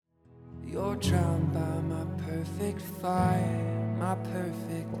You're drowned by my perfect fire, my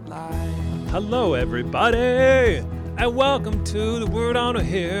perfect life. Hello, everybody, and welcome to the Word on a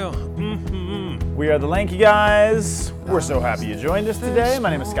Hill. We are the Lanky Guys. We're so happy you joined us today. My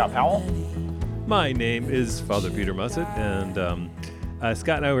name is Scott Powell. My name is Father Peter Mussett, and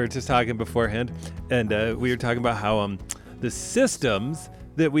Scott and I were just talking beforehand, and we were talking about how the systems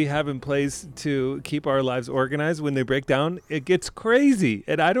that we have in place to keep our lives organized, when they break down, it gets crazy.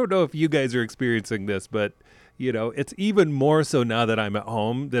 And I don't know if you guys are experiencing this, but you know, it's even more so now that I'm at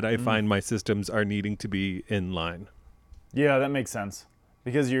home that I find my systems are needing to be in line. Yeah, that makes sense.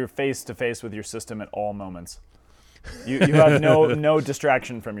 Because you're face to face with your system at all moments. You have no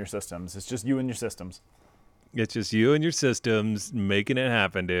distraction from your systems. It's just you and your systems. It's just you and your systems making it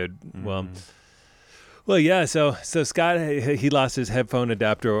happen, dude. Well, yeah. So Scott, he lost his headphone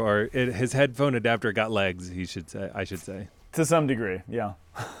adapter, or his headphone adapter got legs. I should say. To some degree, yeah.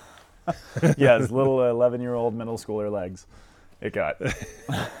 Yeah, his little 11-year-old middle schooler legs. It got.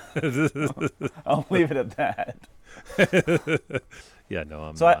 I'll leave it at that. Yeah, no,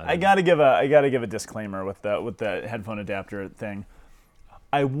 I'm. So I gotta give a disclaimer with the headphone adapter thing.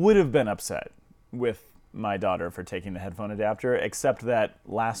 I would have been upset with my daughter for taking the headphone adapter, except that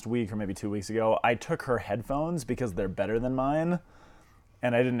last week or maybe 2 weeks ago, I took her headphones because they're better than mine,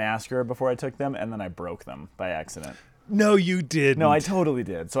 and I didn't ask her before I took them, and then I broke them by accident. No, you didn't. No, I totally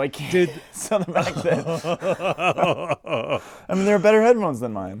did. So I can't. So the fact that I mean, they're better headphones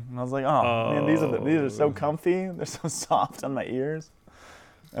than mine, and I was like, oh man, these are so comfy. They're so soft on my ears,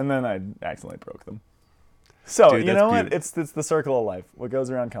 and then I accidentally broke them. So Dude, you know beautiful. what? It's the circle of life. What goes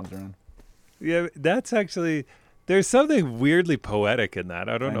around comes around. Yeah, that's actually. There's something weirdly poetic in that.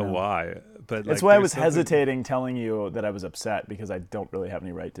 I don't know know. why, but That's like, why I there's was something- hesitating telling you that I was upset, because I don't really have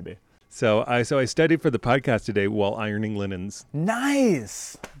any right to be. So I studied for the podcast today while ironing linens.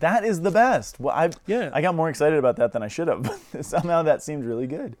 Nice. That is the best. Well, I got more excited about that than I should have. Somehow that seemed really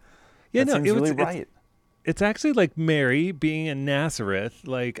good. Yeah, That no, seems it really was right. It's actually like Mary being in Nazareth,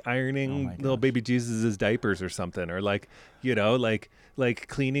 like ironing my little gosh. baby Jesus' diapers or something, or like, you know, like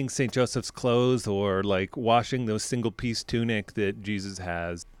cleaning St. Joseph's clothes, or like washing those single-piece tunic that Jesus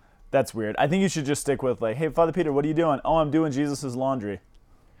has. That's weird. I think you should just stick with like, hey, Father Peter, what are you doing? Oh, I'm doing Jesus' laundry.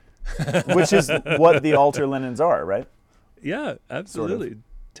 Which is what the altar linens are, right? Yeah, absolutely.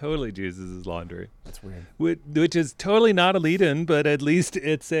 Totally Jesus' laundry. That's weird. Which is totally not a lead-in, but at least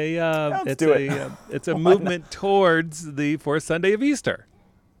it's a it's a movement towards the fourth Sunday of Easter.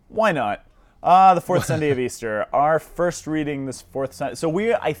 Why not? The fourth Sunday of Easter. Our first reading this fourth Sunday. So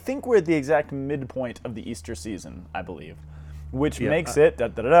I think we're at the exact midpoint of the Easter season, I believe, which makes it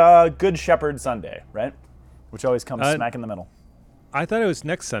Good Shepherd Sunday, right? Which always comes smack in the middle. I thought it was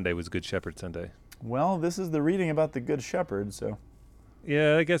next Sunday was Good Shepherd Sunday. Well, this is the reading about the Good Shepherd, so.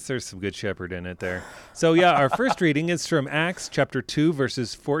 Yeah, I guess there's some Good Shepherd in it there. So yeah, our first reading is from Acts chapter 2,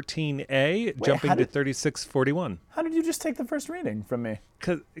 verses 14a, jumping to 36:41. How did you just take the first reading from me?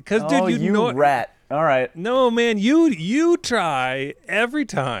 Because dude, you know, rat. All right. no man, you try every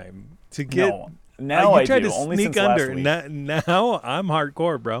time to get. No. Now you I try do. to Only sneak since last under. week. Now I'm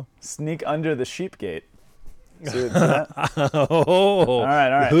hardcore, bro. Sneak under the sheep gate. See that? Oh, All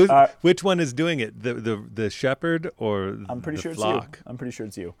right. Which one is doing it? The shepherd or I'm pretty the sure flock? it's you. I'm pretty sure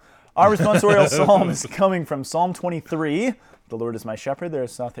it's you. Our responsorial psalm is coming from Psalm 23. The Lord is my shepherd, there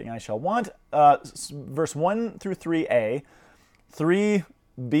is nothing I shall want. Verse 1 through 3a,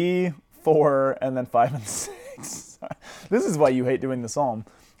 3b, 4, and then 5 and 6. This is why you hate doing the psalm.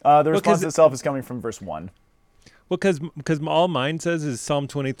 The response itself is coming from verse 1. Well, because all mine says is Psalm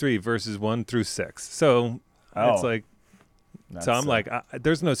 23, verses 1 through 6. So it's like, so I'm like,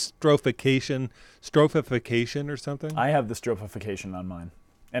 there's no strophification or something. I have the strophification on mine,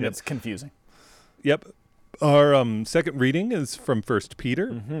 and it's confusing. Yep. Our second reading is from 1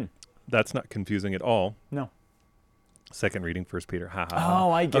 Peter. That's not confusing at all. No. Second reading, 1 Peter. Ha ha. Ha.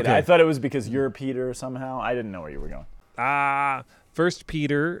 Oh, I get it. I thought it was because you're Peter somehow. I didn't know where you were going. 1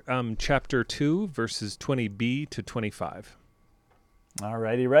 Peter chapter 2, verses 20b to 25.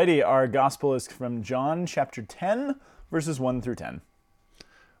 Alrighty, ready. Our gospel is from John chapter 10, verses 1 through 10.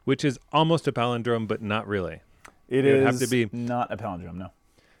 Which is almost a palindrome, but not really. It would is have to be, not a palindrome, no.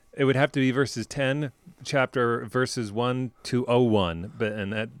 It would have to be verses 10, chapter verses 1 to 01,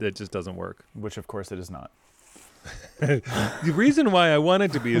 and that just doesn't work. Which, of course, it is not. The reason why I want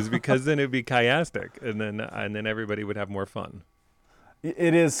it to be is because then it'd be chiastic, and then everybody would have more fun.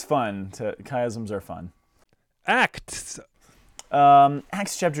 It is fun. Chiasms are fun. Acts.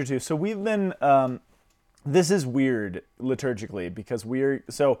 Acts chapter 2. So we've been... this is weird liturgically because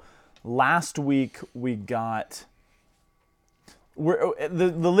last week we got...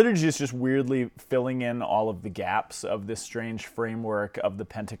 the liturgy is just weirdly filling in all of the gaps of this strange framework of the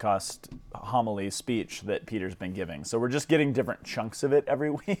Pentecost homily speech that Peter's been giving. So we're just getting different chunks of it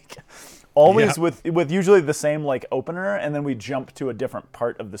every week, always with usually the same like opener, and then we jump to a different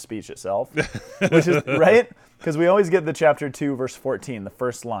part of the speech itself, which is right, because we always get the chapter 2 verse 14, the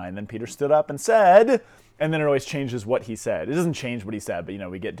first line. Then Peter stood up and said, and then it always changes what he said. It doesn't change what he said, but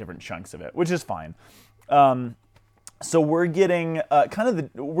we get different chunks of it, which is fine. So we're getting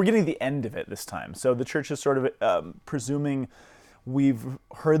we're getting the end of it this time. So the church is sort of presuming we've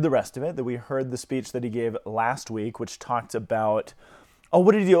heard the rest of it, that we heard the speech that he gave last week, which talked about,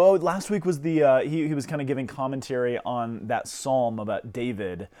 what did he do? Oh, last week was he was kind of giving commentary on that psalm about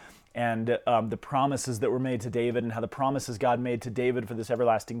David and the promises that were made to David, and how the promises God made to David for this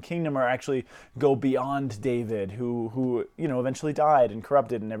everlasting kingdom are actually go beyond David, who eventually died and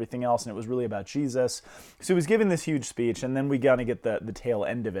corrupted and everything else, and it was really about Jesus. So he was giving this huge speech, and then we got to get the tail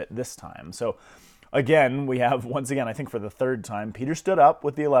end of it this time. So again, we have, once again, I think for the third time, Peter stood up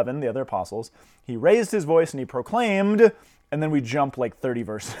with the 11, the other apostles. He raised his voice and he proclaimed, and then we jump like 30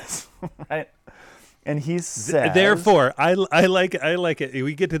 verses, right? And he says, therefore, I like it.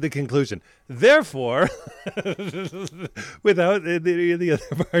 We get to the conclusion. Therefore, without the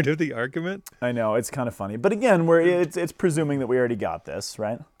other part of the argument. I know, it's kind of funny, but again, it's presuming that we already got this,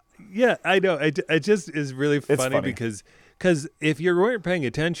 right? Yeah, I know. It just is really funny. because if you weren't paying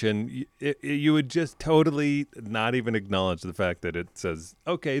attention, you would just totally not even acknowledge the fact that it says,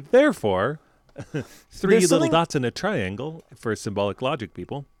 okay, therefore, three little dots in a triangle for symbolic logic,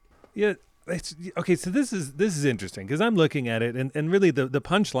 people. Yeah. Okay, so this is interesting, because I'm looking at it, and really the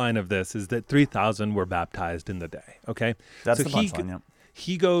punchline of this is that 3,000 were baptized in the day, okay? That's so the punchline, yeah.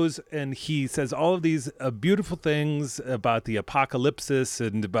 He goes and he says all of these beautiful things about the apocalypsis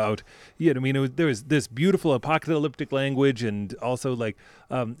and about, there was this beautiful apocalyptic language, and also like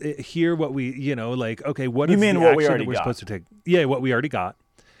hear what we, okay, what is the action that we're supposed to take? Yeah, what we already got.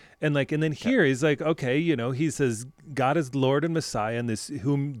 And then here he's like, okay, he says, God is Lord and Messiah, and this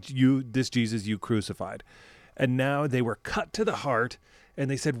Jesus you crucified. And now they were cut to the heart,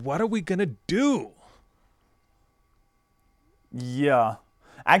 and they said, what are we going to do? Yeah.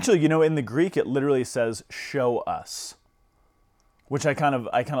 Actually, in the Greek, it literally says, show us, which I kind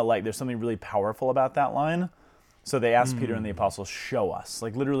of like. There's something really powerful about that line. So they asked Peter and the apostles, show us.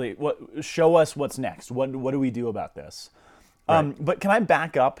 Like literally, show us what's next. What do we do about this? Right. But can I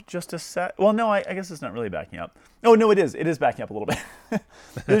back up just a sec? Well, no, I guess it's not really backing up. Oh, no, it is. It is backing up a little bit.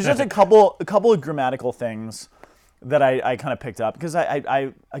 There's just a couple of grammatical things that I kind of picked up, because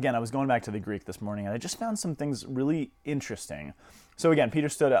I was going back to the Greek this morning, and I just found some things really interesting. So again, Peter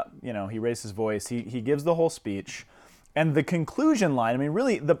stood up, he raised his voice, he gives the whole speech, and the conclusion line,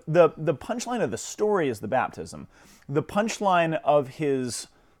 really the punchline of the story is the baptism. The punchline of his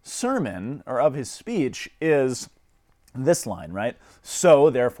sermon, or of his speech, is this line, right? So,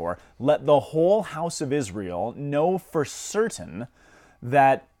 therefore, let the whole house of Israel know for certain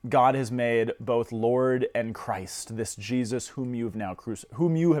that God has made both Lord and Christ, this Jesus whom you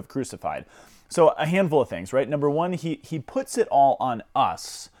have crucified. So, a handful of things, right? Number one, he puts it all on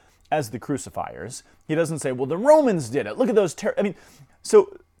us as the crucifiers. He doesn't say, well, the Romans did it. Look at those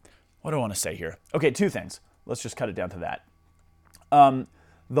so what do I want to say here? Okay, two things. Let's just cut it down to that.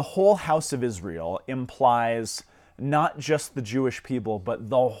 The whole house of Israel implies not just the Jewish people,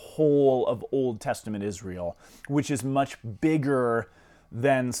 but the whole of Old Testament Israel, which is much bigger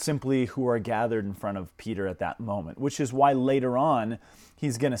than simply who are gathered in front of Peter at that moment, which is why later on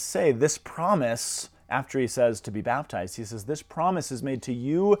he's going to say this promise, after he says to be baptized, he says, this promise is made to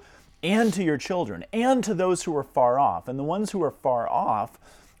you and to your children and to those who are far off. And the ones who are far off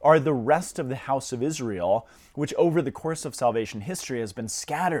are the rest of the house of Israel, which over the course of salvation history has been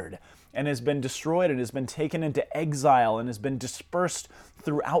scattered and has been destroyed and has been taken into exile and has been dispersed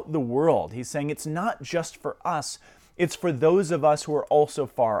throughout the world. He's saying it's not just for us, it's for those of us who are also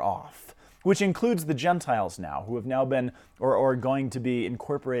far off, which includes the Gentiles now, who have now been or are going to be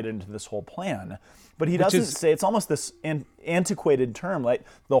incorporated into this whole plan. But he doesn't say, it's almost this antiquated term, like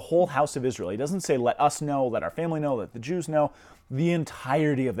the whole house of Israel. He doesn't say, let us know, let our family know, let the Jews know, the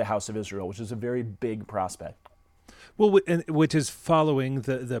entirety of the house of Israel, which is a very big prospect. Well, which is following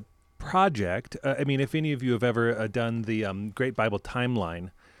the project. If any of you have ever done the Great Bible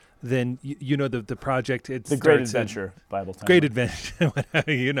Timeline, then you know the project. It's the Great Adventure Bible Timeline. Great Adventure.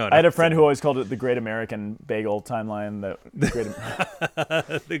 I had a friend who always called it the Great American Bagel Timeline.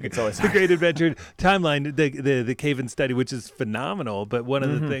 It's always the Great Adventure Timeline. The Cave-in study, which is phenomenal. But one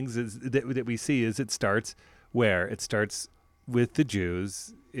of the things is that we see is it starts where it starts with the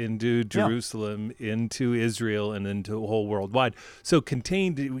Jews into Jerusalem, into Israel, and into whole worldwide. So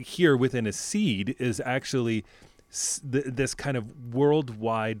contained here within a seed is actually this kind of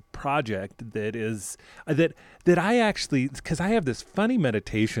worldwide project that is that I actually, because I have this funny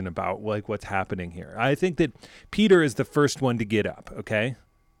meditation about like what's happening here. I think that Peter is the first one to get up. Okay.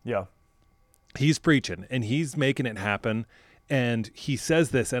 Yeah. He's preaching and he's making it happen. And he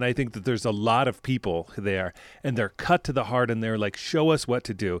says this, and I think that there's a lot of people there, and they're cut to the heart, and they're like, show us what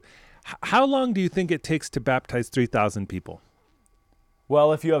to do. How long do you think it takes to baptize 3,000 people?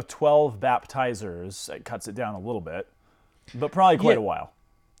 Well, if you have 12 baptizers, it cuts it down a little bit, but probably quite a while.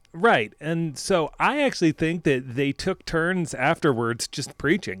 Right. And so I actually think that they took turns afterwards just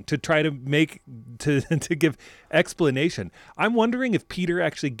preaching to try to to give explanation. I'm wondering if Peter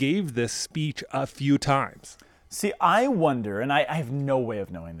actually gave this speech a few times. See, I wonder, and I have no way of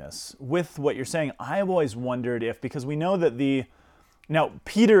knowing this, with what you're saying, I've always wondered if, because we know that now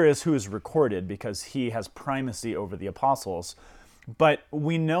Peter is who is recorded because he has primacy over the apostles, but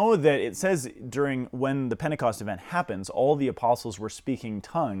we know that it says when the Pentecost event happens, all the apostles were speaking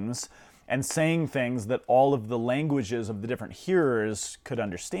tongues and saying things that all of the languages of the different hearers could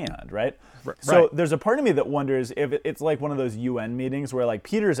understand, right? So there's a part of me that wonders if it's like one of those UN meetings where like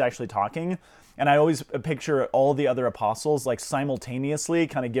Peter is actually talking, and I always picture all the other apostles like simultaneously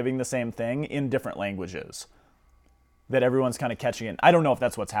kind of giving the same thing in different languages that everyone's kind of catching it. I don't know if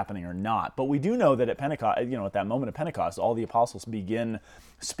that's what's happening or not, but we do know that at Pentecost, at that moment of Pentecost, all the apostles begin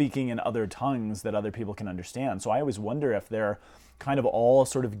speaking in other tongues that other people can understand. So I always wonder if they're kind of all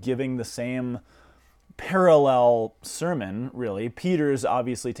sort of giving the same parallel sermon, really. Peter's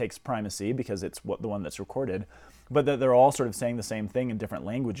obviously takes primacy because it's the one that's recorded, but that they're all sort of saying the same thing in different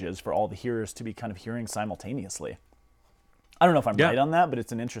languages for all the hearers to be kind of hearing simultaneously. I don't know if I'm right on that, but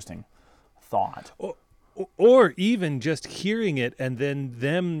it's an interesting thought. Or even just hearing it and then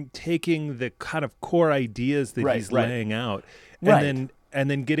them taking the kind of core ideas that he's laying out and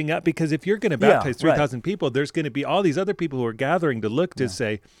then getting up, because if you're going to baptize 3,000 people, there's going to be all these other people who are gathering to look to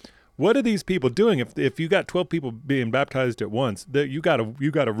say, what are these people doing? If you got 12 people being baptized at once, you got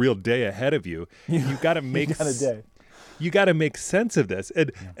a real day ahead of you. You got to make a day. You got to make sense of this.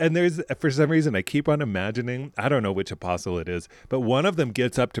 And there's, for some reason, I keep on imagining, I don't know which apostle it is, but one of them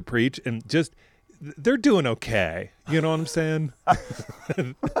gets up to preach and just, they're doing okay. You know what I'm saying?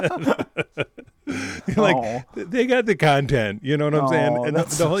 Like, they got the content. You know what I'm saying? And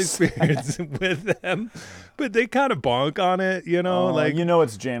the Holy Spirit's with them. But they kind of bonk on it,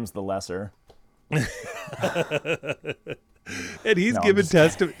 it's James the Lesser. And he's given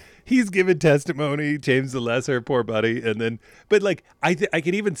testimony. He's given testimony, James the Lesser, poor buddy. And then, but like, I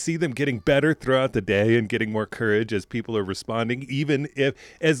can even see them getting better throughout the day and getting more courage as people are responding, even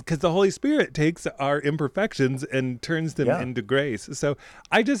because the Holy Spirit takes our imperfections and turns them into grace. So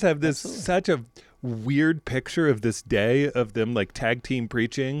I just have this such a weird picture of this day of them like tag team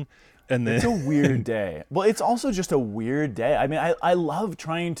preaching. And then it's a weird day. Well, it's also just a weird day. I mean, I love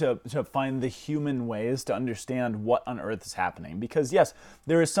trying to find the human ways to understand what on earth is happening. Because yes,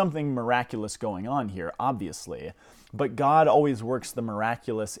 there is something miraculous going on here, obviously. But God always works the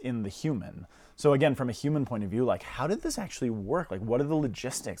miraculous in the human. So again, from a human point of view, like, how did this actually work? Like, what are the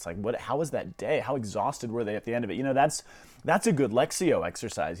logistics? Like, how was that day? How exhausted were they at the end of it? That's a good Lexio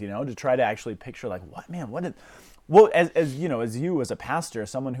exercise, to try to actually picture, like, well, as you as a pastor,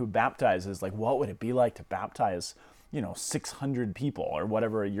 someone who baptizes, like, what would it be like to baptize, 600 people or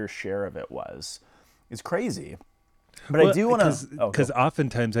whatever your share of it was? It's crazy. But I do want to... Because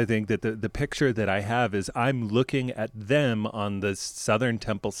oftentimes I think that the picture that I have is I'm looking at them on the southern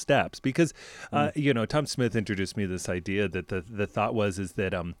temple steps. Because, Tom Smith introduced me to this idea that the thought is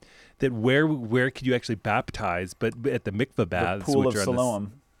that where could you actually baptize, but at the mikveh baths, the pool of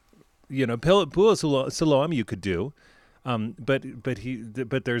Siloam. Pool of Siloam you could do, but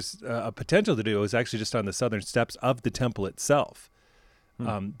there's a potential to do it was actually just on the southern steps of the temple itself,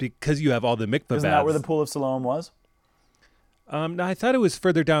 because you have all the mikveh baths. Isn't that where the pool of Siloam was? No, I thought it was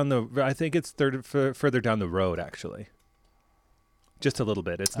further down I think it's further down the road, actually. Just a little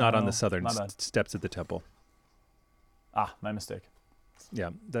bit. It's not on the southern steps of the temple. My mistake.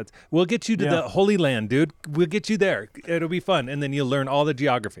 Yeah, we'll get you to the Holy Land, dude. We'll get you there. It'll be fun, and then you'll learn all the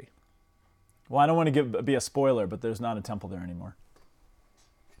geography. Well, I don't want to be a spoiler, but there's not a temple there anymore.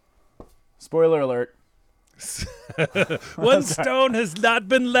 Spoiler alert. One stone has not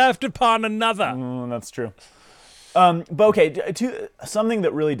been left upon another. That's true. But okay, something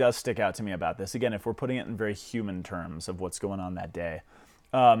that really does stick out to me about this, again, if we're putting it in very human terms of what's going on that day,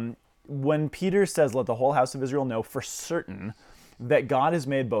 when Peter says, let the whole house of Israel know for certain that God has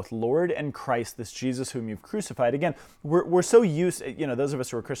made both Lord and Christ, this Jesus whom you've crucified. Again, we're so used, those of us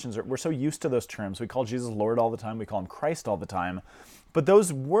who are Christians, we're so used to those terms. We call Jesus Lord all the time. We call him Christ all the time. But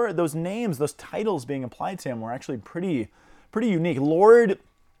those names, those titles being applied to him were actually pretty unique. Lord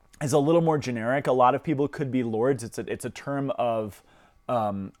is a little more generic. A lot of people could be lords. It's a term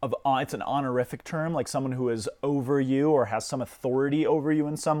it's an honorific term, like someone who is over you or has some authority over you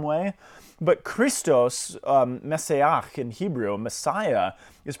in some way. But Christos, Messiah in Hebrew, Messiah,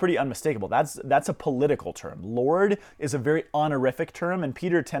 is pretty unmistakable. That's a political term. Lord is a very honorific term, and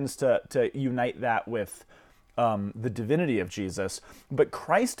Peter tends to unite that with the divinity of Jesus. But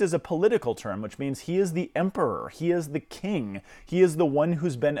Christ is a political term, which means he is the emperor, he is the king, he is the one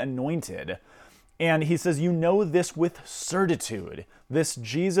who's been anointed. And he says, you know this with certitude. This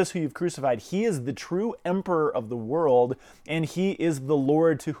Jesus who you've crucified, he is the true emperor of the world, and he is the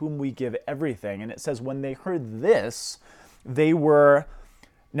Lord to whom we give everything. And it says, when they heard this, they were,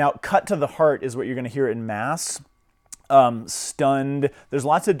 now cut to the heart is what you're going to hear in Mass, stunned. There's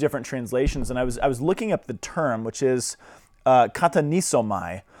lots of different translations, and I was looking up the term, which is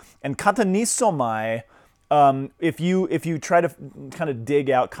katanisomai. And katanisomai, if you try to kind of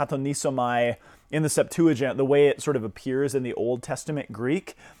dig out katanisomai in the Septuagint, the way it sort of appears in the Old Testament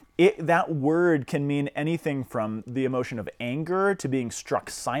Greek, that word can mean anything from the emotion of anger to being struck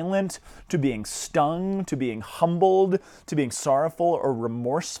silent, to being stung, to being humbled, to being sorrowful or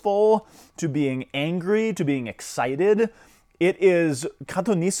remorseful, to being angry, to being excited. It is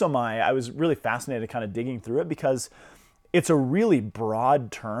katanisomai. I was really fascinated kind of digging through it because it's a really broad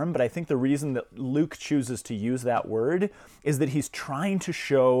term, but I think the reason that Luke chooses to use that word is that he's trying to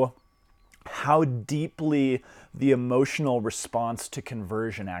show how deeply the emotional response to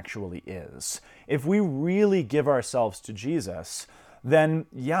conversion actually is. If we really give ourselves to Jesus, then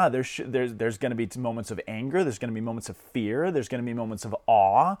yeah, there's going to be moments of anger, there's going to be moments of fear, there's going to be moments of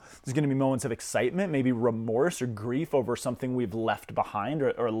awe, there's going to be moments of excitement, maybe remorse or grief over something we've left behind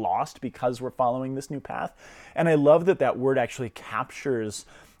or lost because we're following this new path. And I love that word actually captures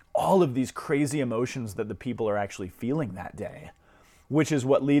all of these crazy emotions that the people are actually feeling that day, which is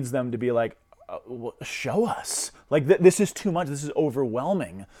what leads them to be like, show us. Like, this is too much. This is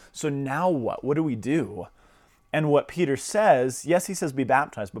overwhelming. So now what? What do we do? And what Peter says, yes, he says be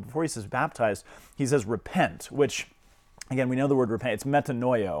baptized, but before he says baptized, he says repent, which, again, we know the word repent. It's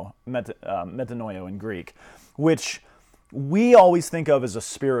metanoio in Greek, which we always think of as a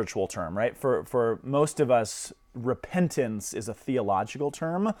spiritual term, right? For most of us, repentance is a theological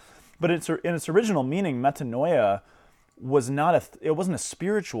term, but in its original meaning, metanoia it wasn't a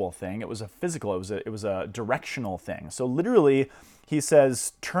spiritual thing. It was a physical. It was a directional thing. So literally, he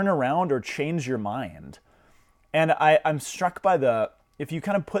says, turn around or change your mind. And I'm struck by if you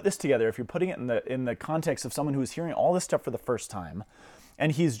kind of put this together, if you're putting it in the context of someone who's hearing all this stuff for the first time,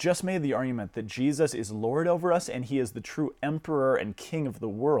 and he's just made the argument that Jesus is Lord over us and he is the true emperor and king of the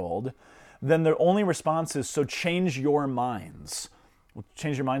world, then their only response is, so change your minds. Well,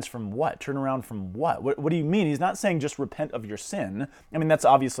 change your minds from what? Turn around from what? What do you mean? He's not saying just repent of your sin. I mean, that's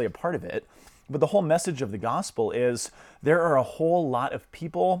obviously a part of it. But the whole message of the gospel is there are a whole lot of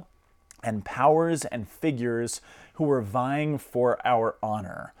people and powers and figures who are vying for our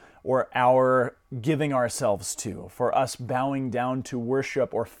honor or our giving ourselves to, for us bowing down to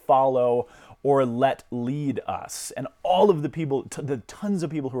worship or follow or let lead us. And all of the people, the tons of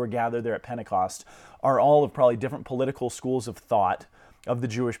people who are gathered there at Pentecost are all of probably different political schools of thought of the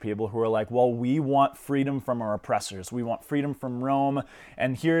Jewish people who are like, well, we want freedom from our oppressors. We want freedom from Rome.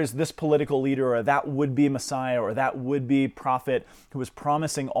 And here's this political leader or that would-be Messiah or that would-be prophet who is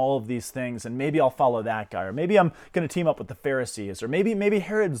promising all of these things. And maybe I'll follow that guy. Or maybe I'm going to team up with the Pharisees. Or maybe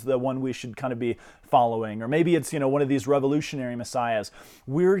Herod's the one we should kind of be following. Or maybe it's, one of these revolutionary messiahs.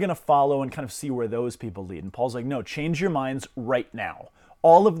 We're going to follow and kind of see where those people lead. And Paul's like, no, change your minds right now.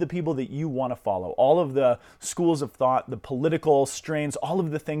 All of the people that you want to follow, all of the schools of thought, the political strains, all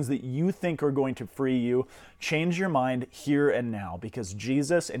of the things that you think are going to free you, change your mind here and now, because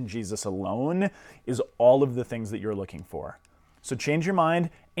Jesus and Jesus alone is all of the things that you're looking for. So change your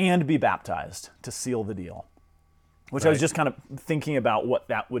mind and be baptized to seal the deal. Which right. I was just kind of thinking about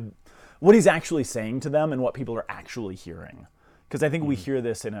what he's actually saying to them and what people are actually hearing. Because I think we hear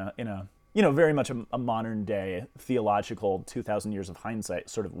this in a very much a modern day theological 2,000 years of hindsight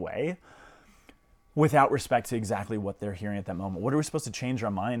sort of way, without respect to exactly what they're hearing at that moment. What are we supposed to change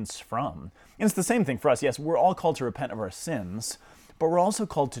our minds from? And it's the same thing for us. Yes, we're all called to repent of our sins, but we're also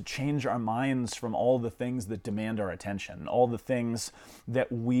called to change our minds from all the things that demand our attention, all the things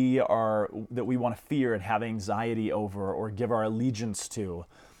that we want to fear and have anxiety over or give our allegiance to.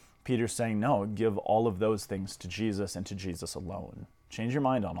 Peter's saying, no, give all of those things to Jesus and to Jesus alone. Change your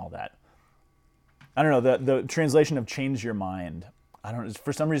mind on all that. I don't know, the translation of change your mind, I don't know,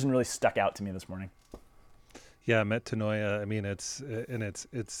 for some reason really stuck out to me this morning. Yeah, metanoia. I mean, it's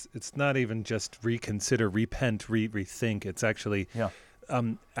not even just reconsider, repent, rethink. It's actually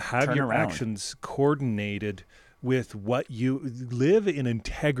have Turn your around. actions coordinated with what you live in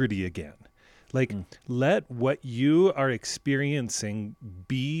integrity again. Like, let what you are experiencing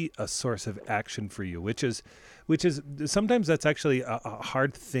be a source of action for you, which is sometimes that's actually a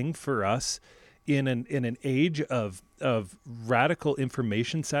hard thing for us in an age of radical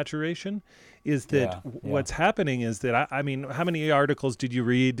information saturation. Is that what's happening is that I mean, how many articles did you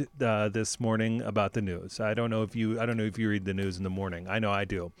read this morning about the news? I don't know if you read the news in the morning. I know I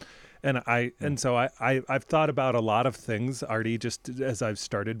do. And so I've thought about a lot of things, Artie, just as I've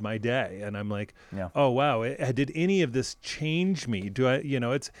started my day, and I'm like, oh wow, did any of this change me? Do I,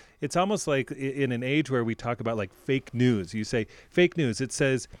 it's almost like in an age where we talk about like fake news. You say fake news, it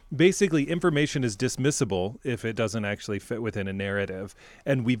says basically information is dismissible if it doesn't actually fit within a narrative,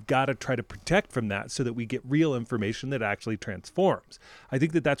 and we've got to try to protect from that so that we get real information that actually transforms. I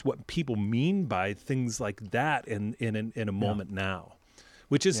think that that's what people mean by things like that in a moment now.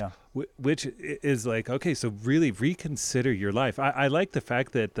 Which is like, okay, so really reconsider your life. I like the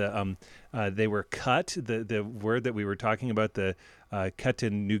fact that they were cut, the word that we were talking about, the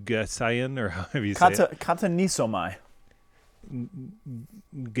katanugasayan, or however you say it. Katanisomai.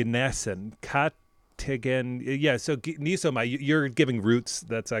 Gnesen. Katigen. Yeah, so nisomai, you're giving roots.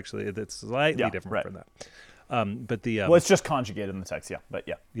 That's slightly different from that. But the... well, it's just conjugated in the text, but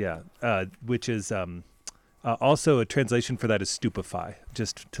yeah. Yeah, which is... also, a translation for that is stupefy,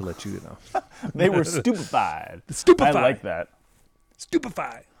 just to let you know. They were stupefied. Stupefied. I like that.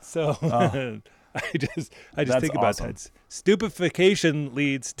 Stupefy. So I just think about awesome. that. Stupefaction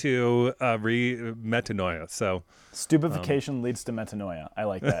leads to metanoia. So Stupefaction leads to metanoia. I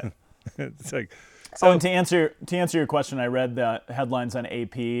like that. it's like. So, and to answer your question, I read the headlines on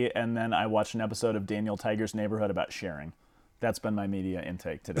AP, and then I watched an episode of Daniel Tiger's Neighborhood about sharing. That's been my media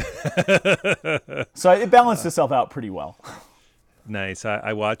intake today. So it balanced itself out pretty well. Nice.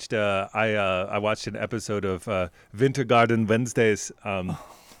 I watched I watched an episode of Wintergarten Wednesdays,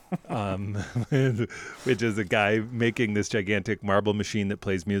 which is a guy making this gigantic marble machine that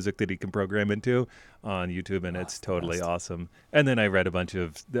plays music that he can program into on YouTube, and it's totally awesome. And then I read a bunch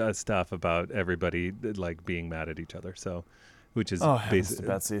of stuff about everybody like being mad at each other. So. Which is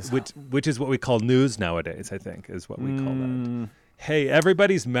which is what we call news nowadays, I think, is what we call that. Hey,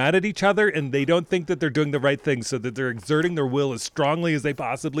 everybody's mad at each other, and they don't think that they're doing the right thing, so that they're exerting their will as strongly as they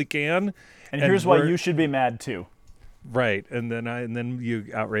possibly can. And here's why you should be mad too. Right, and then you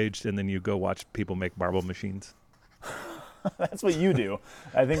outraged, and then you go watch people make marble machines. That's what you do.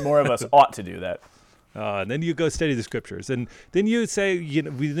 I think more of us ought to do that. And then you go study the scriptures, and then you say,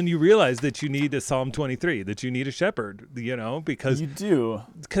 then you realize that you need a Psalm 23, that you need a shepherd, because you do.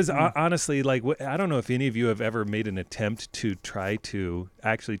 Because honestly, like, I don't know if any of you have ever made an attempt to try to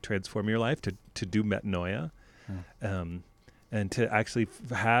actually transform your life, to do metanoia, and to actually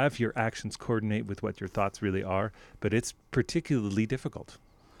have your actions coordinate with what your thoughts really are. But it's particularly difficult.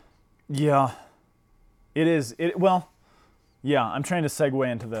 Yeah, it is. Yeah, I'm trying to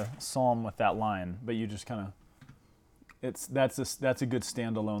segue into the psalm with that line, but you just kind of, that's a good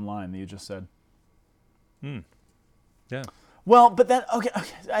standalone line that you just said. Yeah. Well, but okay,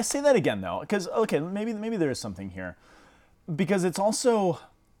 I say that again though, because maybe there is something here, because it's also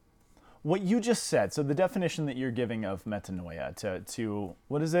what you just said. So the definition that you're giving of metanoia to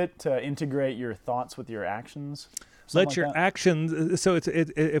what is it? To integrate your thoughts with your actions. Let your actions. So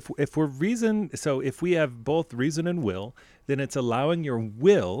if we're reason. So if we have both reason and will, then it's allowing your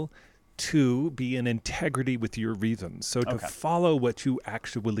will to be in integrity with your reason. So to follow what you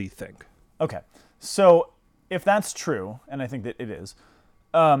actually think. Okay. So if that's true, and I think that it is,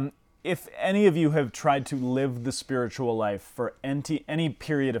 if any of you have tried to live the spiritual life for any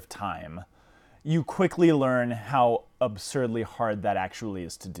period of time, you quickly learn how absurdly hard that actually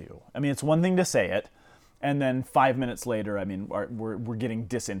is to do. I mean, it's one thing to say it. And then 5 minutes later, I mean, we're getting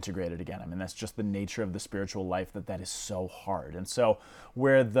disintegrated again. I mean, that's just the nature of the spiritual life, that is so hard. And so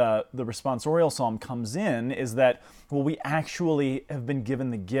where the responsorial psalm comes in is that, well, we actually have been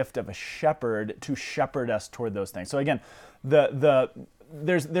given the gift of a shepherd to shepherd us toward those things. So again, there's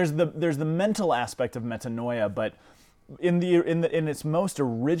the mental aspect of metanoia, but in its most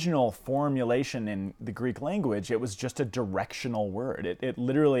original formulation in the Greek language, it was just a directional word. It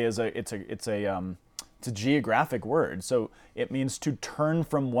literally is it's a geographic word, so it means to turn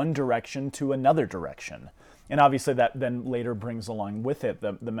from one direction to another direction. And obviously that then later brings along with it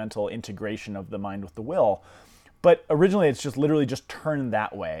the mental integration of the mind with the will. But originally it's just literally just turn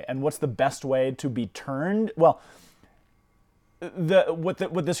that way. And what's the best way to be turned? Well, what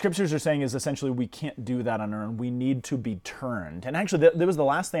the scriptures are saying is essentially we can't do that on our own. We need to be turned. And actually, there was the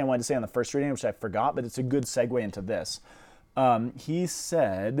last thing I wanted to say on the first reading, which I forgot, but it's a good segue into this. He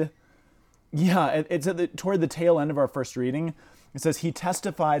said, it's toward the tail end of our first reading. It says, he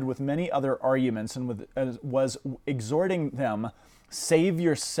testified with many other arguments and was exhorting them, save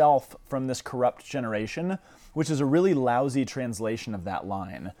yourself from this corrupt generation, which is a really lousy translation of that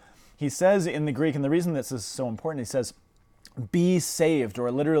line. He says in the Greek, and the reason this is so important, he says, be saved,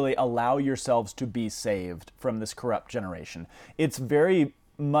 or literally allow yourselves to be saved from this corrupt generation. It's very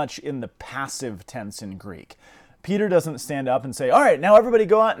much in the passive tense in Greek. Peter doesn't stand up and say, all right, now everybody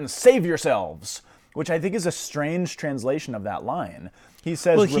go out and save yourselves, which I think is a strange translation of that line. He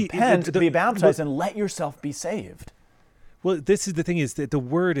says, repent, be baptized, and let yourself be saved. Well, this is the thing, is that the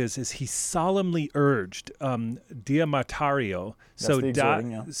word is he solemnly urged, diamartario. So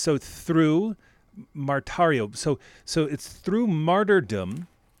through martario. So it's through martyrdom.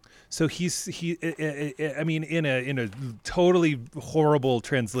 So I mean, in a totally horrible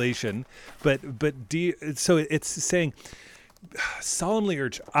translation, so it's saying, solemnly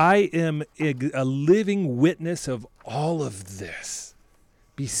urge, I am a living witness of all of this.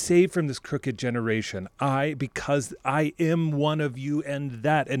 Be saved from this crooked generation. Because I am one of you and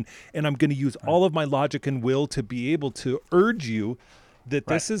that. And I'm going to use all of my logic and will to be able to urge you that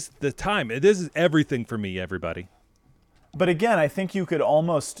this is the time. This is everything for me, everybody. But again, I think you could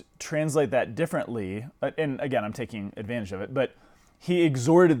almost translate that differently. And again, I'm taking advantage of it. But he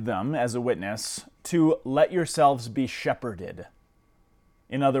exhorted them as a witness to let yourselves be shepherded.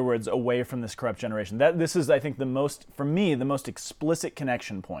 In other words, away from this corrupt generation. This is, I think, the most explicit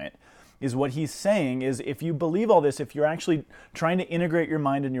connection point, is what he's saying is, if you believe all this, if you're actually trying to integrate your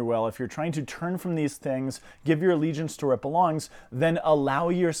mind and your will, if you're trying to turn from these things, give your allegiance to where it belongs, then allow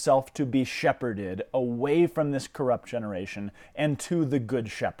yourself to be shepherded away from this corrupt generation and to the good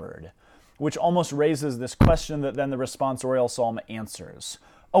shepherd, which almost raises this question that then the responsorial psalm answers.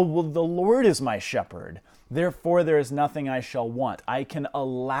 Oh, well, the Lord is my shepherd. Therefore, there is nothing I shall want. I can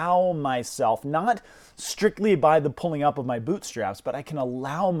allow myself, not strictly by the pulling up of my bootstraps, but I can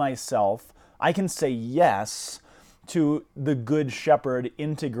allow myself, I can say yes to the good shepherd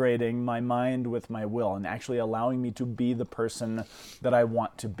integrating my mind with my will and actually allowing me to be the person that I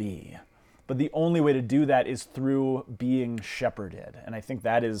want to be. But the only way to do that is through being shepherded. And I think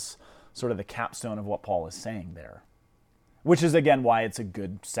that is sort of the capstone of what Paul is saying there. Which is, again, why it's a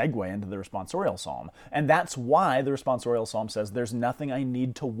good segue into the responsorial psalm. And that's why the responsorial psalm says, there's nothing I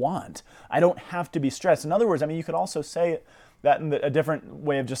need to want. I don't have to be stressed. In other words, I mean, you could also say that in a different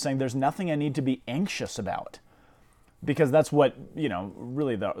way of just saying, there's nothing I need to be anxious about. Because that's what,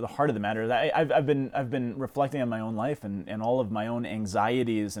 really the heart of the matter is. I've been reflecting on my own life and all of my own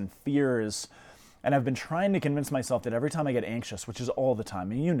anxieties and fears. And I've been trying to convince myself that every time I get anxious, which is all the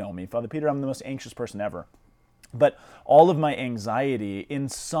time, and you know me, Father Peter, I'm the most anxious person ever. But all of my anxiety, in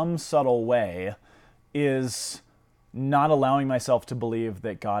some subtle way, is not allowing myself to believe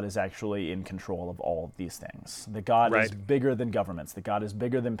that God is actually in control of all of these things. That God is bigger than governments, that God is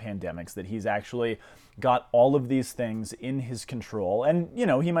bigger than pandemics, that he's actually got all of these things in his control. And,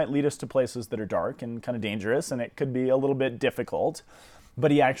 he might lead us to places that are dark and kind of dangerous, and it could be a little bit difficult,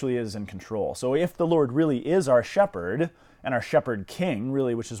 but he actually is in control. So if the Lord really is our shepherd, and our shepherd king,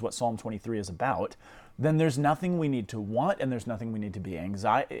 really, which is what Psalm 23 is about, then there's nothing we need to want, and there's nothing we need to be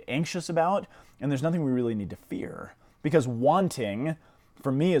anxious about, and there's nothing we really need to fear. Because wanting,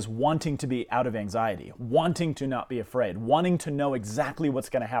 for me, is wanting to be out of anxiety, wanting to not be afraid, wanting to know exactly what's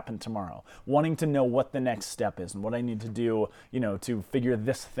going to happen tomorrow, wanting to know what the next step is and what I need to do, to figure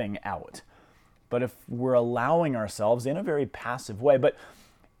this thing out. But if we're allowing ourselves in a very passive way, but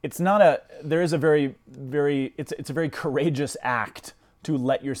it's a very courageous act to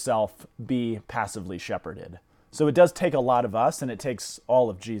let yourself be passively shepherded. So it does take a lot of us, and it takes all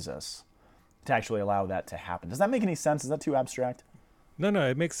of Jesus to actually allow that to happen. Does that make any sense? Is that too abstract? No,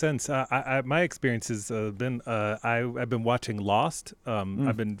 it makes sense. My experience has been I've been watching Lost.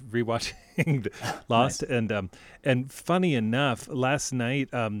 I've been rewatching Lost, nice. And funny enough, last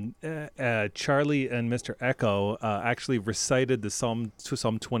night Charlie and Mr. Echo actually recited the Psalm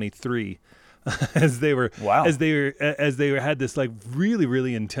 23. As they had this like really,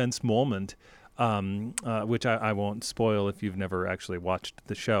 really intense moment which I won't spoil if you've never actually watched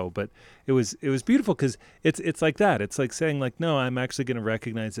the show. But it was beautiful because it's like that. It's like saying like, no, I'm actually going to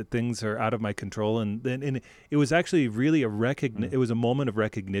recognize that things are out of my control, and it was actually really it was a moment of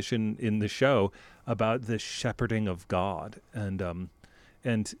recognition in the show about the shepherding of God, and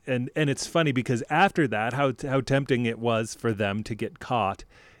it's funny because after that, how tempting it was for them to get caught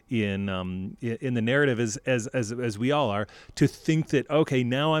in the narrative as we all are, to think that, okay,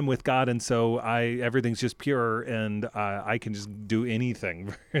 now I'm with God, and so everything's just pure, and I can just do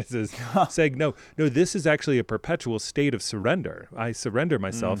anything. Versus saying, no, this is actually a perpetual state of surrender. I surrender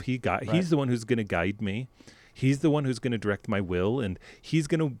myself. He's the one who's going to guide me. He's the one who's going to direct my will, and he's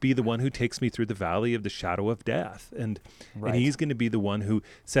going to be the one who takes me through the valley of the shadow of death. And he's going to be the one who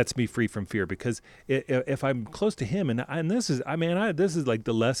sets me free from fear, because if I'm close to him, and this is like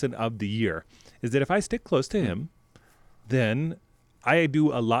the lesson of the year, is that if I stick close to him, then I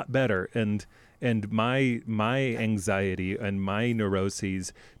do a lot better. And my anxiety and my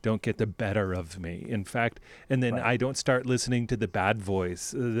neuroses don't get the better of me. In fact, and then I don't start listening to the bad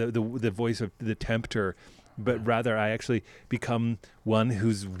voice, the voice of the tempter, but rather I actually become one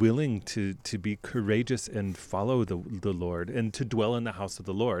who's willing to be courageous and follow the Lord and to dwell in the house of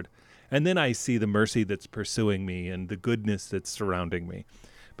the Lord. And then I see the mercy that's pursuing me and the goodness that's surrounding me.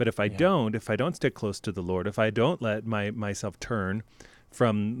 But if I don't stick close to the Lord, if I don't let myself turn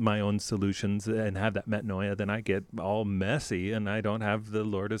from my own solutions and have that metanoia, then I get all messy and I don't have the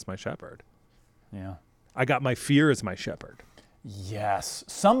Lord as my shepherd. Yeah. I got my fear as my shepherd. Yes.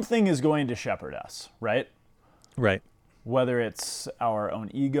 Something is going to shepherd us, right? Right. Whether it's our own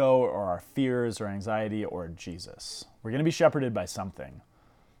ego or our fears or anxiety or Jesus. We're going to be shepherded by something.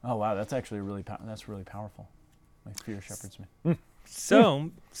 Oh, wow. That's actually that's really powerful. My fear shepherds me. So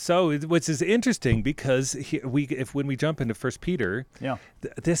which is interesting, because when we jump into 1 Peter,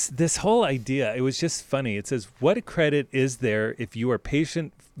 this whole idea, it was just funny. It says, what credit is there if you are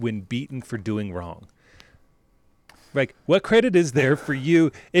patient when beaten for doing wrong? Like, what credit is there for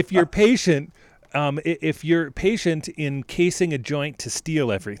you if you're patient? If you're patient in casing a joint to steal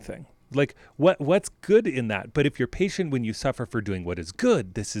everything, like what's good in that? But if you're patient when you suffer for doing what is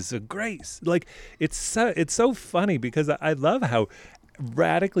good, this is a grace. Like, it's so funny, because I love how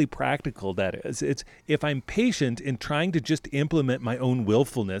radically practical that is. It's, if I'm patient in trying to just implement my own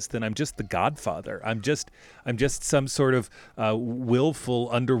willfulness, then I'm just the Godfather. I'm just some sort of willful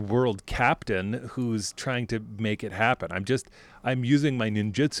underworld captain who's trying to make it happen. I'm using my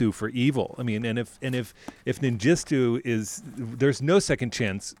ninjutsu for evil. I mean, and if ninjutsu is, there's no second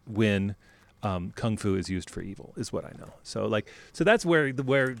chance when kung fu is used for evil, is what I know. So that's where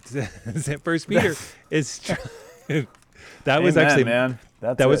First Peter is. That was actually, man.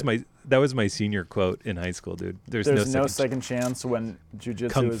 That was my senior quote in high school, dude. There's no second chance when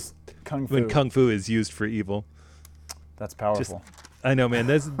jujitsu is kung fu. When kung fu is used for evil. That's powerful. I know, man.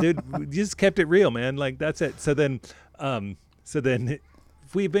 Dude, you just kept it real, man. Like, that's it. So then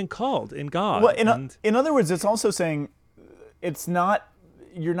we've been called in God. Well, in other words, it's also saying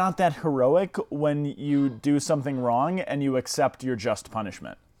you're not that heroic when you do something wrong and you accept your just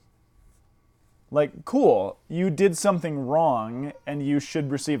punishment. Like, cool, you did something wrong and you should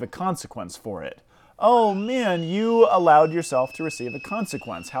receive a consequence for it. Oh man, you allowed yourself to receive a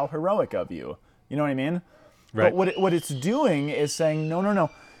consequence. How heroic of you. You know what I mean? Right. But what it's doing is saying, no.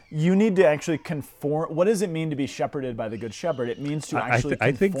 You need to actually conform. What does it mean to be shepherded by the Good Shepherd? It means to actually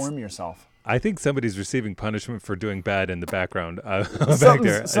conform yourself. I think somebody's receiving punishment for doing bad in the background back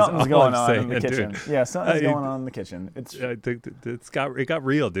there. Something's going on in the kitchen. Dude. Yeah, something's going on in the kitchen. I think it got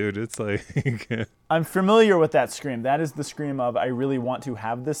real, dude. It's like I'm familiar with that scream. That is the scream of, I really want to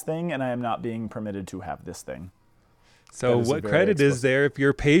have this thing, and I am not being permitted to have this thing. So what credit is there if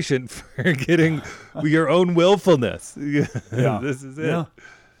you're patient for getting your own willfulness? Yeah. This is it. Yeah.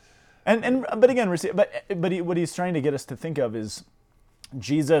 But again, what he's trying to get us to think of is,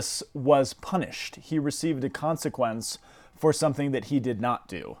 Jesus was punished. He received a consequence for something that he did not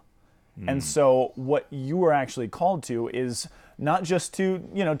do. And so what you are actually called to is not just to,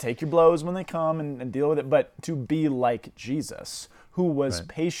 take your blows when they come and deal with it, but to be like Jesus, who was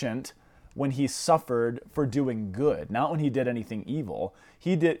patient when he suffered for doing good, not when he did anything evil.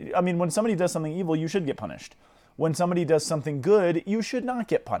 When somebody does something evil, you should get punished. When somebody does something good, you should not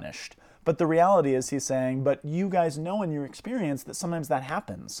get punished. But the reality is, he's saying, but you guys know in your experience that sometimes that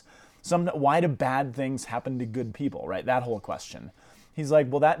happens. Why do bad things happen to good people, right? That whole question. He's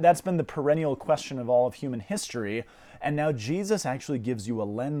like, well, that's been the perennial question of all of human history. And now Jesus actually gives you a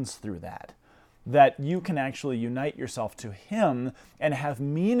lens through that you can actually unite yourself to him and have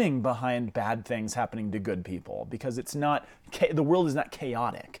meaning behind bad things happening to good people, because the world is not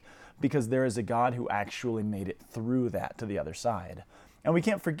chaotic. because there is a God who actually made it through that to the other side. And we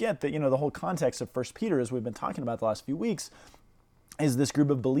can't forget that, the whole context of 1 Peter, as we've been talking about the last few weeks, is this group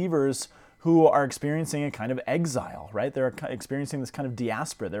of believers who are experiencing a kind of exile, right? They're experiencing this kind of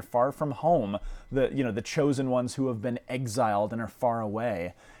diaspora. They're far from home, the chosen ones who have been exiled and are far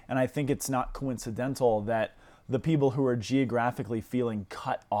away. And I think it's not coincidental that the people who are geographically feeling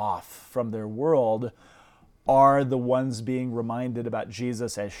cut off from their world are the ones being reminded about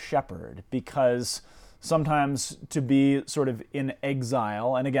Jesus as shepherd, because sometimes to be sort of in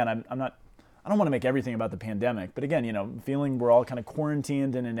exile, and again, I don't want to make everything about the pandemic, but again, feeling we're all kind of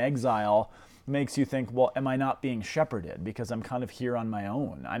quarantined and in exile makes you think, well, am I not being shepherded? Because I'm kind of here on my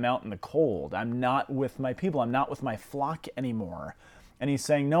own. I'm out in the cold. I'm not with my people. I'm not with my flock anymore. And he's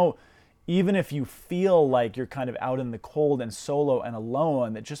saying, no, even if you feel like you're kind of out in the cold and solo and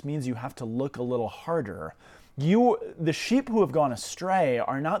alone, that just means you have to look a little harder. The sheep who have gone astray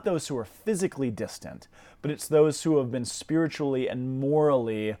are not those who are physically distant, but it's those who have been spiritually and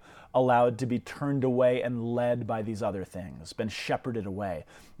morally allowed to be turned away and led by these other things, been shepherded away.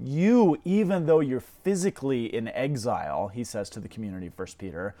 You, even though you're physically in exile, he says to the community of 1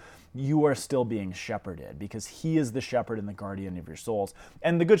 Peter, you are still being shepherded because he is the shepherd and the guardian of your souls.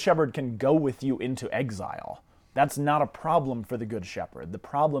 And the good shepherd can go with you into exile. That's not a problem for the good shepherd. The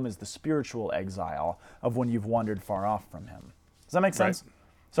problem is the spiritual exile of when you've wandered far off from him. Does that make sense? Right.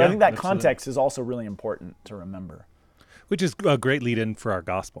 So Yeah, I think that absolutely. context is also really important to remember. Which is a great lead-in for our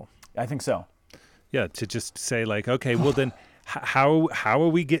gospel. I think so. Yeah, to just say like, okay, well then, how are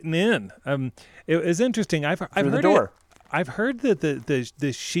we getting in? It's interesting. I've Through the heard door. I've heard that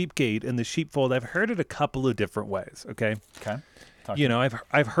the sheep gate and the sheepfold. I've heard it a couple of different ways. Okay. Okay.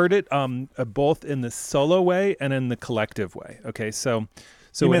 I've heard it both in the solo way and in the collective way. Okay, so You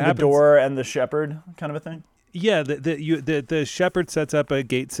what mean the happens, door and the shepherd kind of a thing? Yeah, the shepherd sets up a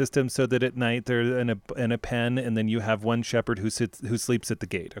gate system so that at night they're in a pen, and then you have one shepherd who sleeps at the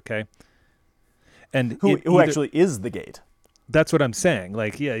gate. Okay, and Who actually is the gate? That's what I'm saying.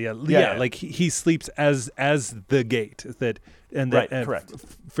 Like, yeah. Like he sleeps as the gate Right, correct.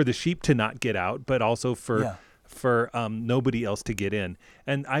 For the sheep to not get out, but also for nobody else to get in.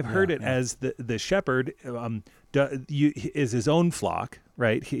 And I've heard it as the shepherd is his own flock,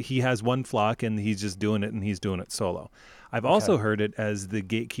 right? He has one flock and he's just doing it, and he's doing it solo. I've also heard it as the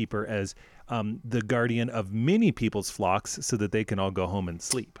gatekeeper, as the guardian of many people's flocks, so that they can all go home and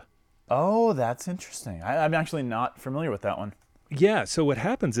sleep. Oh, that's interesting. I'm actually not familiar with that one. Yeah. So what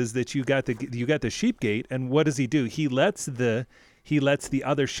happens is that you got the sheep gate, and what does he do? He lets the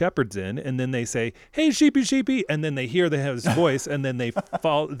other shepherds in, and then they say, "Hey, sheepy, sheepy," and then they hear his voice, and then they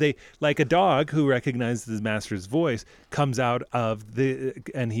fall. They, like a dog who recognizes his master's voice, comes out of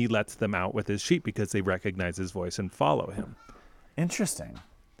and he lets them out with his sheep because they recognize his voice and follow him. Interesting.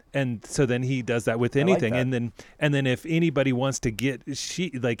 And so then he does that with anything, that. and then if anybody wants to get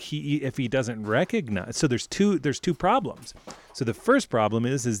if he doesn't recognize, so there's two problems. So the first problem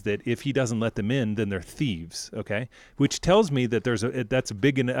is that if he doesn't let them in, then they're thieves. Okay, which tells me that that's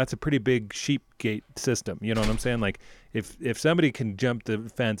a pretty big sheep gate system. You know what I'm saying? Like if somebody can jump the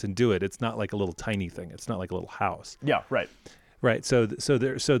fence and do it, it's not like a little tiny thing. It's not like a little house. Yeah. Right. Right. So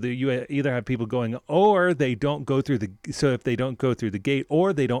you either have people going, or they don't go through so if they don't go through the gate,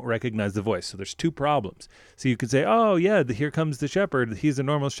 or they don't recognize the voice. So there's two problems. So you could say, oh yeah, here comes the shepherd. He's a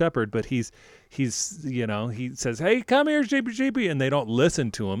normal shepherd, but he says, hey, come here, sheepy, sheepy, and they don't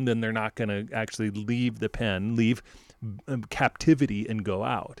listen to him. Then they're not going to actually leave the pen, leave captivity, and go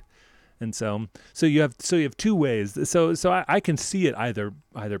out. And so you have two ways. So I can see it either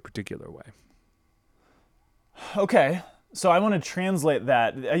particular way. Okay. So I want to translate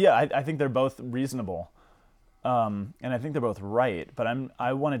that. I think they're both reasonable, and I think they're both right. But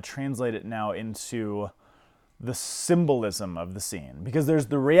I want to translate it now into the symbolism of the scene, because there's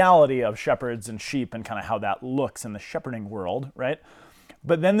the reality of shepherds and sheep and kind of how that looks in the shepherding world, right?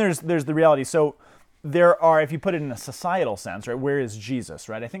 But then there's the reality. So there are, if you put it in a societal sense, right? Where is Jesus,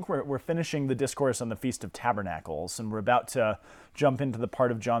 right? I think we're finishing the discourse on the Feast of Tabernacles, and we're about to jump into the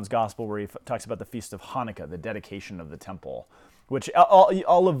part of John's Gospel where he talks about the Feast of Hanukkah, the dedication of the temple, which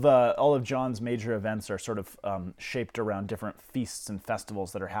all of John's major events are sort of shaped around different feasts and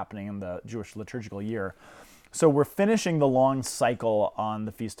festivals that are happening in the Jewish liturgical year. So we're finishing the long cycle on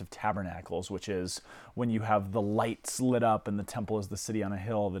the Feast of Tabernacles, which is when you have the lights lit up and the temple is the city on a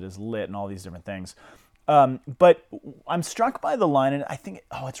hill that is lit and all these different things. But I'm struck by the line, and I think,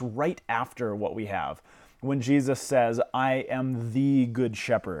 it's right after what we have. When Jesus says, I am the good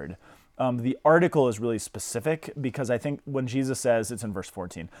shepherd. The article is really specific, because I think when Jesus says, it's in verse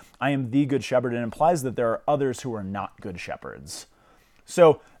 14, I am the good shepherd, it implies that there are others who are not good shepherds.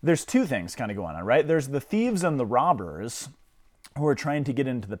 So there's two things kind of going on, right? There's the thieves and the robbers who are trying to get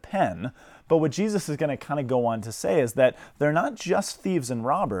into the pen. But what Jesus is going to kind of go on to say is that they're not just thieves and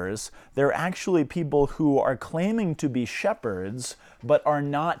robbers. They're actually people who are claiming to be shepherds, but are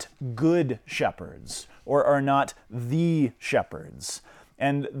not good shepherds, or are not the shepherds.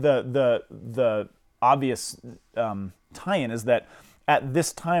 And the obvious tie-in is that at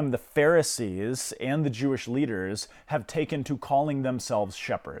this time, the Pharisees and the Jewish leaders have taken to calling themselves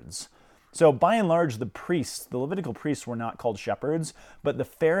shepherds. So by and large, the priests, the Levitical priests, were not called shepherds, but the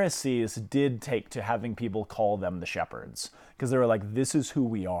Pharisees did take to having people call them the shepherds, because they were like, this is who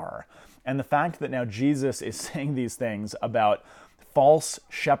we are. And the fact that now Jesus is saying these things about false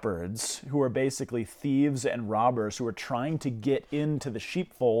shepherds who are basically thieves and robbers who are trying to get into the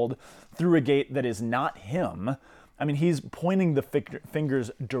sheepfold through a gate that is not him. I mean, he's pointing the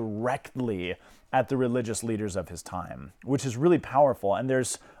fingers directly at the religious leaders of his time, which is really powerful. And I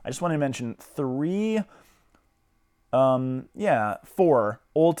just want to mention four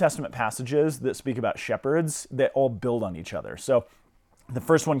Old Testament passages that speak about shepherds that all build on each other. So the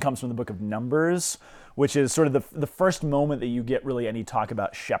first one comes from the book of Numbers, which is sort of the first moment that you get really any talk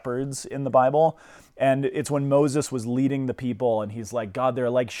about shepherds in the Bible. And it's when Moses was leading the people and he's like, God, they're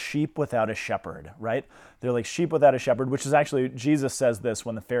like sheep without a shepherd, right? They're like sheep without a shepherd, which is actually, Jesus says this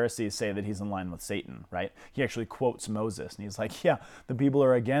when the Pharisees say that he's in line with Satan, right? He actually quotes Moses and he's like, yeah, the people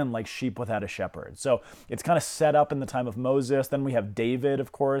are again like sheep without a shepherd. So it's kind of set up in the time of Moses. Then we have David,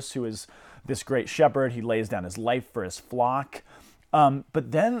 of course, who is this great shepherd. He lays down his life for his flock.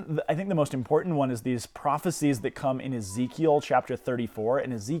 But then I think the most important one is these prophecies that come in Ezekiel chapter 34.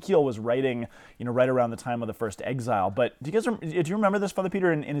 And Ezekiel was writing, right around the time of the first exile. But do you remember this, Father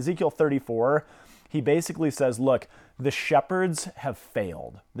Peter? In Ezekiel 34, he basically says, look, the shepherds have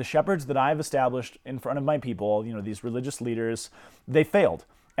failed. The shepherds that I've established in front of my people, these religious leaders, they failed.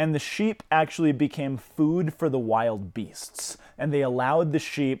 And the sheep actually became food for the wild beasts. And they allowed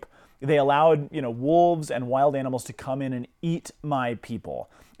wolves and wild animals to come in and eat my people.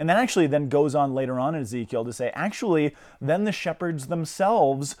 And that actually then goes on later on in Ezekiel to say, actually, then the shepherds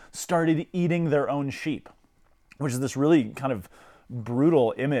themselves started eating their own sheep, which is this really kind of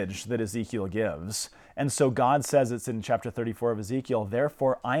brutal image that Ezekiel gives. And so God says, it's in chapter 34 of Ezekiel,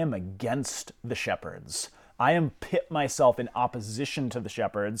 therefore I am against the shepherds. I am pit myself in opposition to the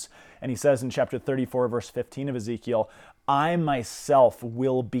shepherds. And he says in chapter 34, verse 15 of Ezekiel, I myself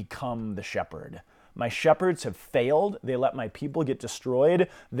will become the shepherd. My shepherds have failed. They let my people get destroyed.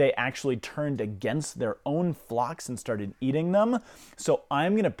 They actually turned against their own flocks and started eating them. So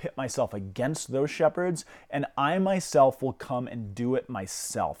I'm going to pit myself against those shepherds, and I myself will come and do it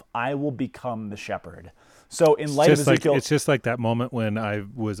myself. I will become the shepherd. So in light of Ezekiel... It's just like that moment when I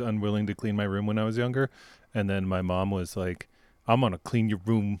was unwilling to clean my room when I was younger, and then my mom was like, I'm going to clean your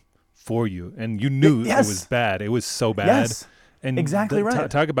room for you. And you knew It was bad. It was so bad. Yes. And exactly right.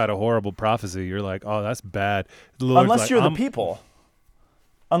 Talk about a horrible prophecy. You're like, oh, that's bad. Unless you're the people.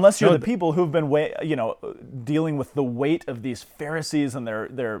 Unless you're the people who've been dealing with the weight of these Pharisees and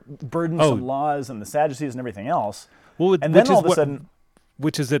their burdensome laws and the Sadducees and everything else. Well, and then all of a sudden...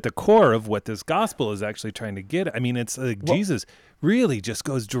 Which is at the core of what this gospel is actually trying to get. I mean, it's like Jesus really just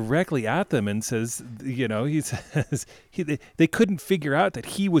goes directly at them and says, he says they couldn't figure out that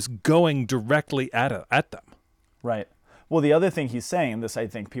he was going directly at them. Right. Well, the other thing he's saying, this I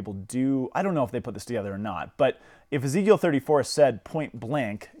think people do, I don't know if they put this together or not, but if Ezekiel 34 said point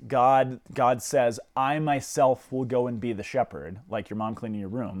blank, God says, I myself will go and be the shepherd, like your mom cleaning your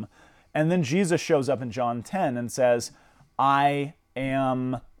room, and then Jesus shows up in John 10 and says, I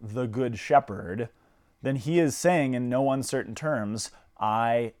am the good shepherd, then he is saying in no uncertain terms,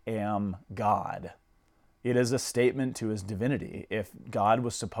 I am God. It is a statement to his divinity. If God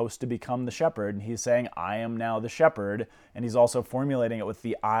was supposed to become the shepherd, and he's saying, I am now the shepherd, and he's also formulating it with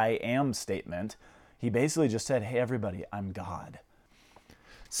the I am statement, he basically just said, hey, everybody, I'm God.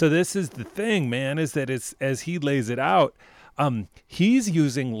 So this is the thing, man, is that as he lays it out, he's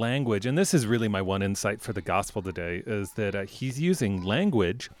using language, and this is really my one insight for the gospel today, is that he's using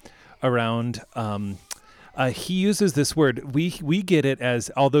language around... he uses this word, we get it as,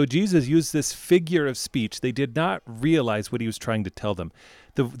 although Jesus used this figure of speech, they did not realize what he was trying to tell them.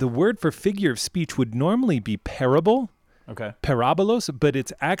 The word for figure of speech would normally be parable, parabolos, but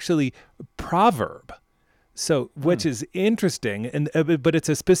it's actually proverb. So, which is interesting, and but it's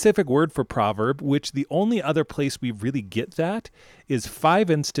a specific word for proverb, which the only other place we really get that is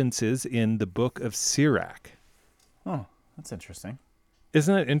 5 instances in the book of Sirach. Oh, that's interesting.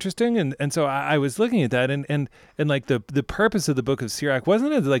 Isn't it interesting? And so I was looking at that, and like the purpose of the book of Sirach,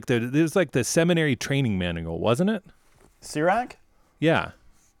 wasn't it like it was like the seminary training manual, wasn't it? Sirach? Yeah.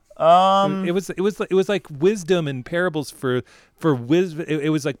 Um, It was like wisdom and parables for wisdom. It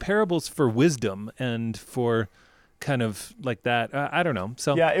was like parables for wisdom and for kind of like that. I don't know.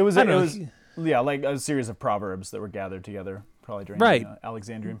 So yeah, it was I don't know. like a series of proverbs that were gathered together probably during Right. the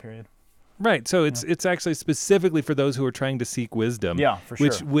Alexandrian period. Right. So it's actually specifically for those who are trying to seek wisdom. Yeah, for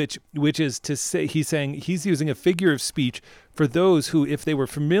sure. Which is to say, he's using a figure of speech for those who, if they were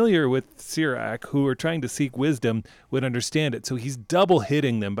familiar with Sirach, who are trying to seek wisdom, would understand it. So he's double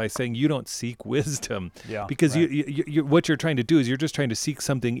hitting them by saying you don't seek wisdom. Yeah, Because right. you what you're trying to do is you're just trying to seek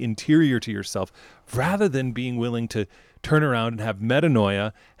something interior to yourself, rather than being willing to turn around and have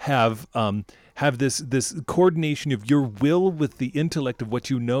metanoia, have this coordination of your will with the intellect of what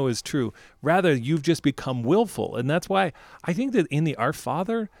you know is true. Rather, you've just become willful. And that's why I think that in the Our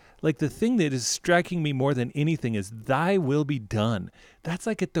Father, like the thing that is striking me more than anything is thy will be done. That's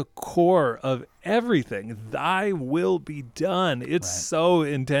like at the core of everything. Thy will be done. It's so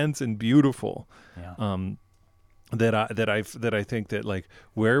intense and beautiful. Yeah. That I think that like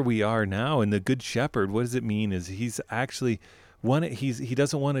where we are now, and the Good Shepherd, what does it mean is he's actually he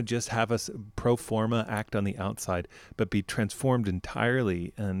doesn't want to just have us pro forma act on the outside, but be transformed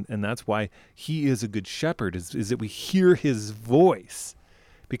entirely, and that's why he is a good shepherd, is that we hear his voice,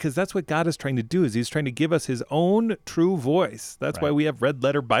 because that's what God is trying to do, is he's trying to give us his own true voice. That's why we have red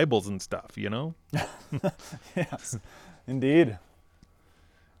letter Bibles and stuff, you know? Yes, indeed.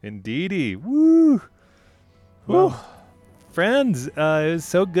 Indeedy. Woo! Well, friends, it was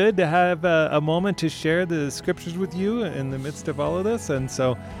so good to have a moment to share the scriptures with you in the midst of all of this. And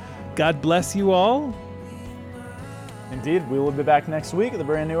so God bless you all. Indeed, we will be back next week with a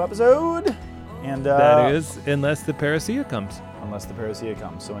brand new episode. And That is, unless the parousia comes. unless the parousia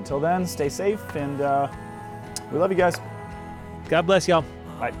comes. So until then, stay safe, and we love you guys. God bless y'all.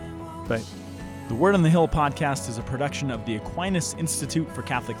 Bye. Bye. The Word on the Hill podcast is a production of the Aquinas Institute for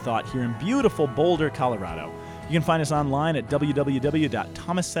Catholic Thought here in beautiful Boulder, Colorado. You can find us online at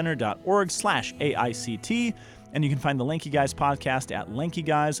www.thomascenter.org/AICT, and you can find the Lanky Guys podcast at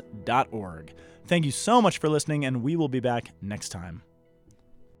lankyguys.org. Thank you so much for listening, and we will be back next time.